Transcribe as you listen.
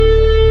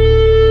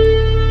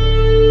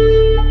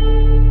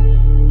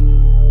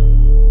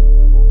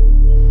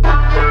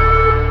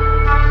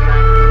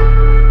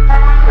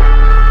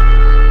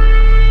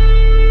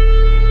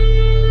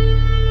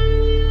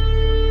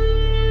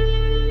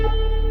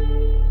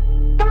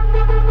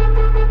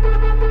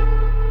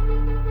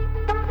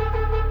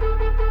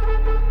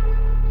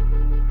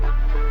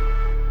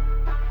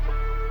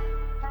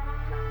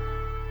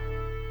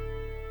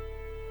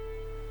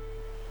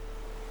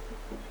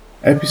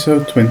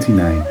Episode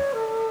 29,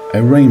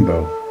 A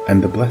Rainbow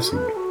and a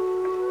Blessing.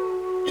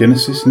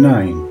 Genesis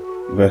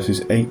 9,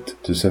 verses 8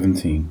 to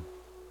 17.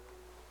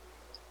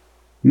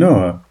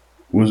 Noah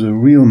was a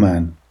real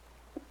man.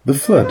 The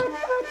flood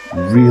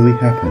really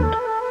happened,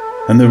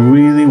 and there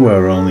really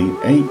were only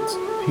 8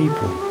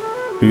 people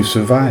who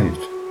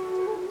survived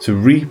to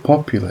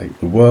repopulate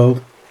the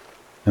world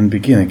and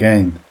begin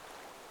again.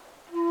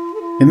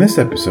 In this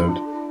episode,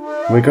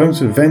 we're going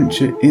to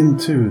venture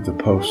into the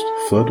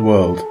post-flood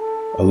world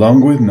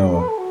along with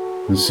Noah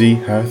and see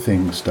how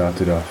things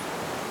started off.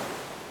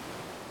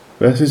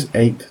 Verses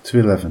 8 to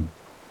 11.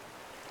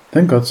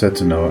 Then God said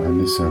to Noah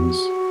and his sons,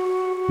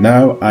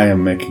 "Now I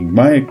am making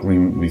my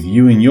agreement with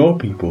you and your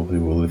people who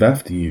will live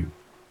after you,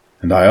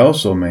 and I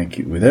also make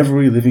it with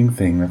every living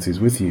thing that is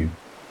with you.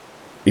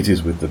 It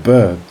is with the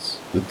birds,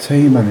 the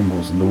tame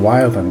animals and the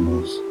wild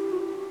animals.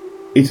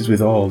 It is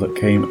with all that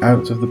came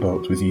out of the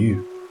boat with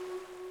you.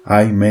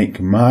 I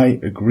make my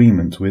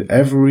agreement with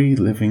every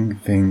living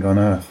thing on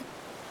earth.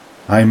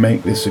 I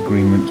make this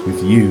agreement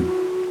with you.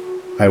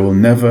 I will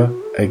never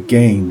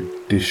again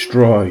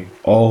destroy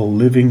all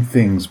living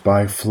things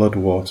by flood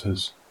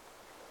waters.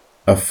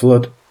 A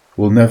flood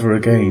will never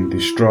again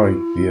destroy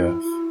the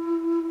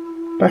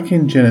earth." Back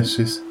in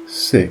Genesis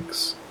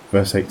 6,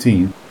 verse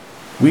 18,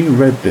 we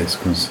read this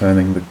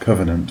concerning the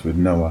covenant with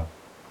Noah.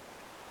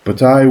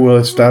 "But I will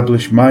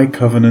establish my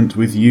covenant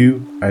with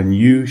you, and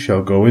you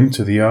shall go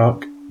into the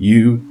ark,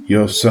 you,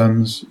 your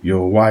sons,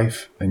 your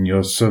wife, and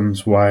your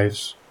sons'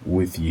 wives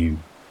with you."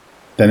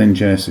 Then in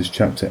Genesis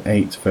chapter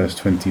 8, verse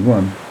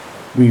 21,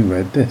 we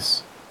read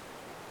this.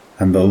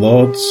 "And the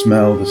Lord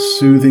smelled a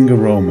soothing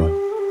aroma.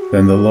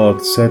 Then the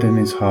Lord said in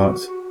his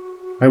heart,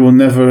 I will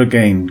never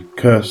again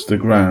curse the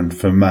ground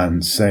for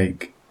man's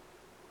sake.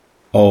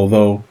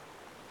 Although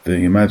the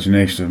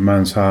imagination of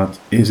man's heart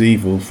is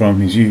evil from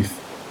his youth,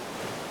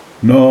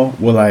 nor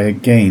will I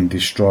again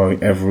destroy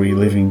every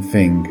living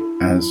thing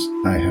as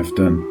I have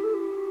done."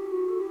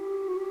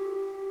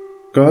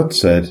 God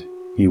said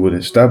he would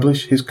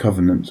establish his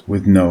covenant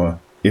with Noah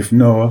if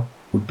Noah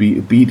would be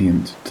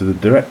obedient to the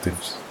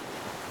directives,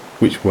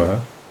 which were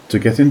to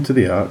get into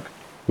the ark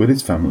with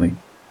his family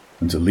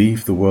and to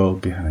leave the world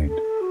behind.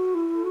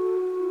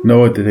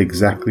 Noah did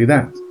exactly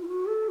that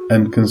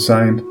and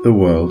consigned the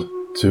world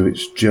to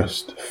its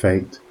just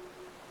fate.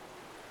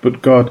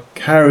 But God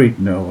carried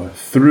Noah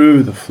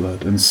through the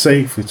flood and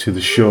safely to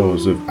the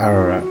shores of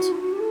Ararat,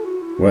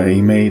 where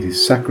he made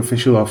his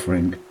sacrificial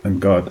offering and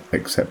God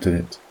accepted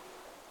it.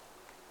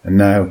 And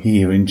now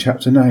here in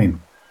chapter 9,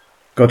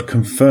 God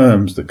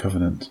confirms the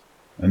covenant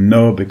and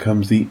Noah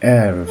becomes the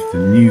heir of the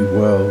new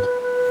world.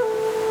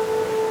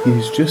 He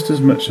is just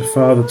as much a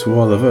father to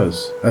all of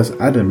us as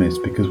Adam is,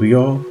 because we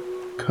all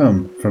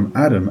come from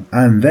Adam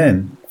and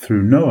then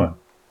through Noah.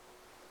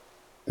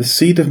 The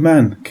seed of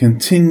man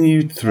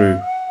continued through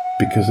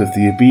because of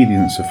the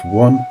obedience of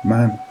one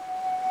man.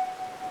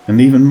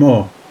 And even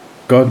more,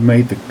 God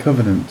made the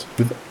covenant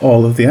with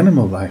all of the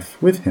animal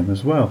life with him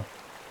as well.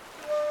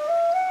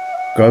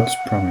 God's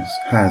promise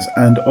has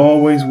and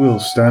always will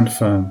stand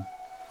firm.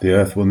 The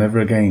earth will never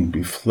again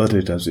be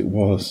flooded as it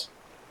was.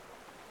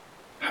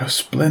 How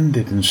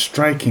splendid and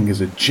striking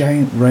is a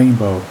giant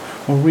rainbow,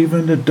 or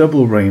even a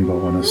double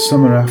rainbow on a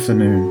summer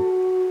afternoon.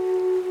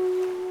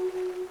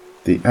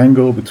 The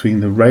angle between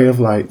the ray of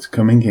light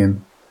coming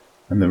in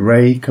and the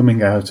ray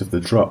coming out of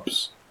the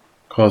drops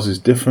causes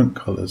different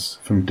colours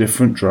from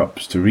different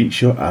drops to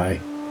reach your eye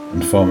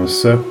and form a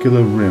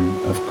circular rim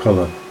of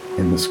colour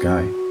in the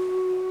sky.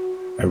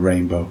 A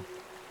rainbow.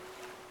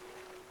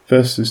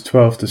 Verses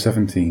 12 to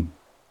 17.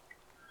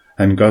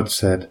 And God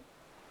said,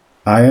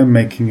 I am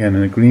making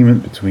an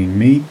agreement between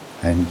me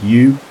and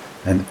you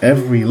and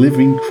every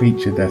living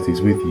creature that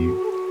is with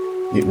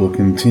you. It will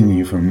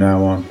continue from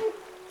now on.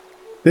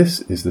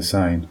 This is the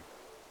sign.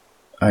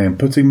 I am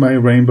putting my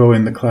rainbow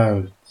in the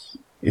clouds.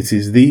 It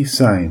is the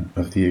sign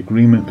of the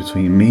agreement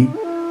between me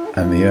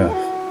and the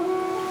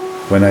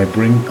earth. When I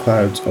bring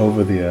clouds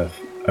over the earth,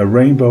 a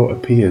rainbow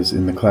appears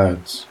in the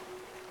clouds.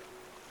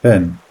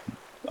 Then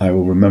I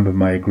will remember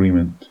my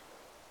agreement.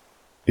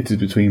 It is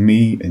between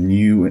me and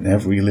you and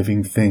every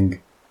living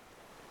thing.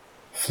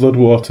 Flood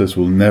waters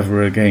will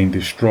never again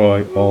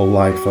destroy all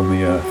life on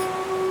the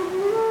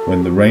earth.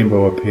 When the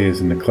rainbow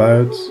appears in the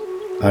clouds,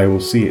 I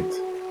will see it.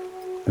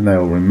 Then I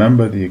will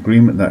remember the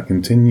agreement that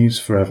continues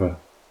forever.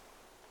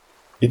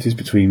 It is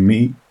between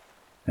me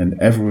and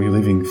every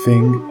living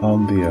thing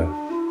on the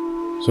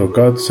earth. So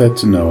God said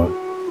to Noah,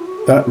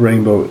 that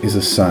rainbow is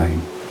a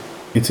sign.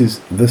 It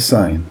is the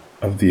sign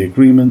of the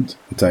agreement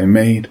that I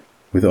made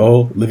with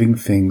all living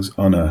things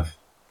on earth.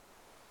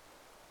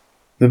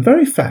 The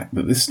very fact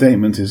that this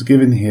statement is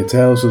given here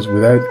tells us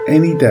without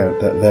any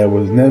doubt that there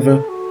was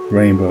never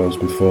rainbows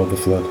before the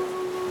flood.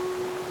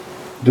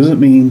 It doesn't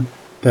mean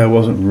there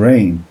wasn't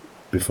rain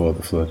before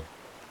the flood,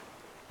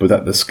 but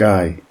that the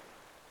sky,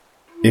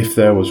 if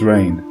there was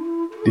rain,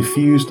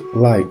 diffused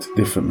light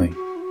differently.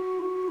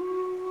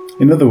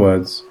 In other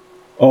words,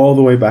 all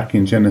the way back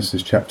in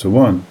Genesis chapter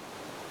 1,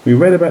 we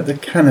read about the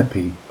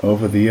canopy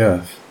over the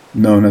earth,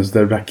 known as the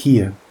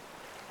rakia,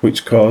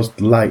 which caused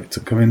light to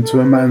come into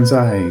a man's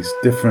eyes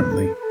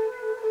differently.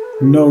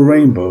 No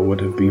rainbow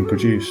would have been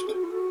produced.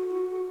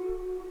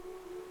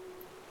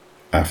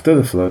 After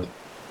the flood,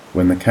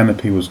 when the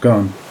canopy was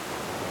gone,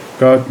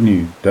 God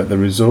knew that the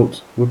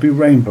result would be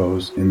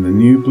rainbows in the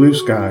new blue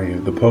sky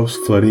of the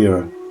post-flood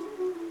era,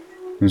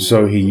 and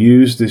so he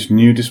used this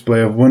new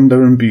display of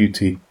wonder and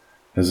beauty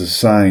as a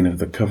sign of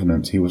the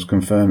covenant he was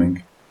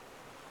confirming.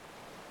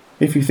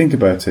 If you think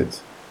about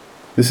it,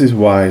 this is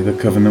why the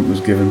covenant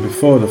was given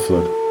before the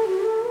flood,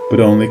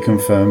 but only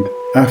confirmed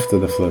after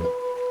the flood.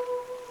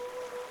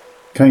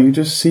 Can't you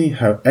just see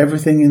how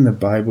everything in the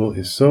Bible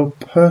is so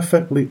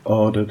perfectly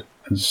ordered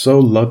and so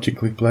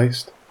logically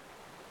placed?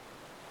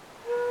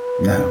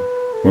 Now,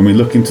 when we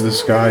look into the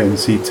sky and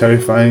see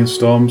terrifying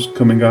storms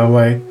coming our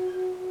way,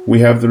 we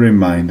have the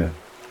reminder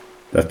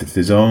that it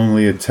is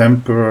only a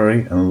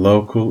temporary and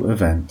local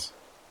event,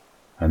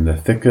 and the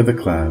thicker the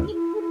cloud,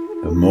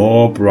 the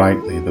more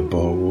brightly the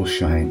bow will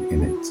shine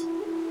in it.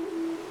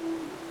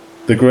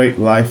 The great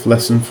life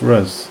lesson for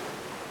us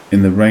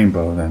in the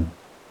rainbow, then,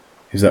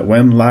 is that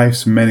when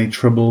life's many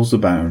troubles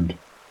abound,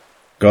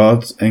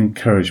 God's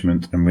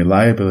encouragement and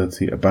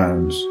reliability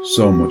abounds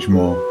so much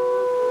more.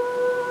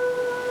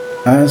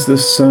 As the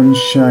sun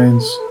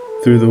shines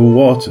through the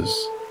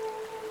waters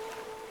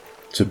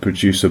to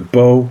produce a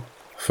bow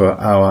for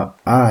our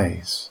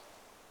eyes,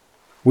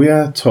 we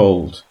are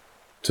told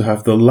to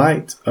have the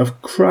light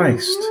of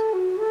Christ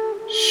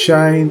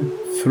shine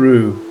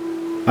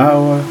through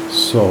our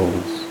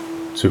souls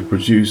to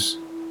produce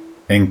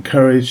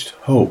encouraged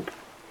hope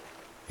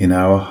in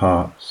our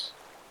hearts.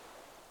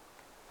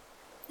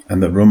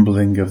 And the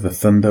rumbling of the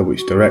thunder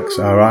which directs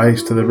our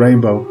eyes to the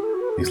rainbow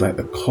is like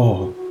the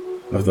call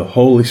of the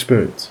Holy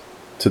Spirit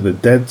to the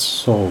dead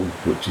soul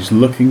which is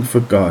looking for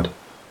God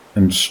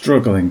and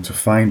struggling to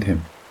find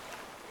Him.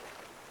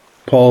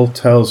 Paul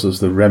tells us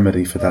the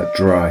remedy for that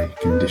dry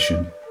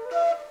condition.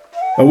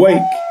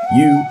 Awake,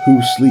 you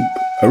who sleep,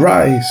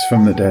 arise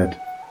from the dead,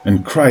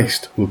 and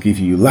Christ will give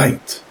you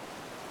light.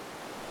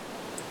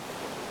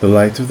 The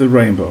light of the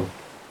rainbow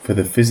for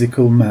the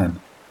physical man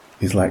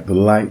is like the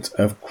light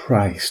of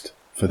Christ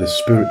for the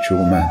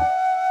spiritual man.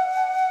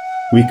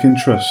 We can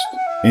trust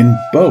in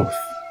both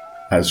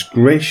as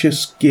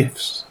gracious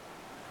gifts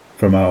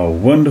from our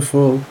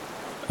wonderful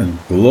and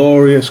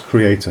glorious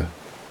Creator,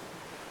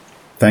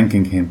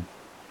 thanking Him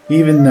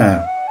even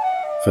now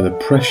for the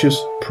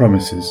precious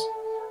promises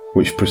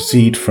which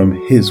proceed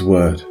from His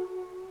word.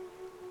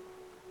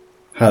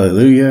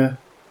 Hallelujah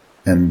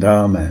and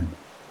Amen.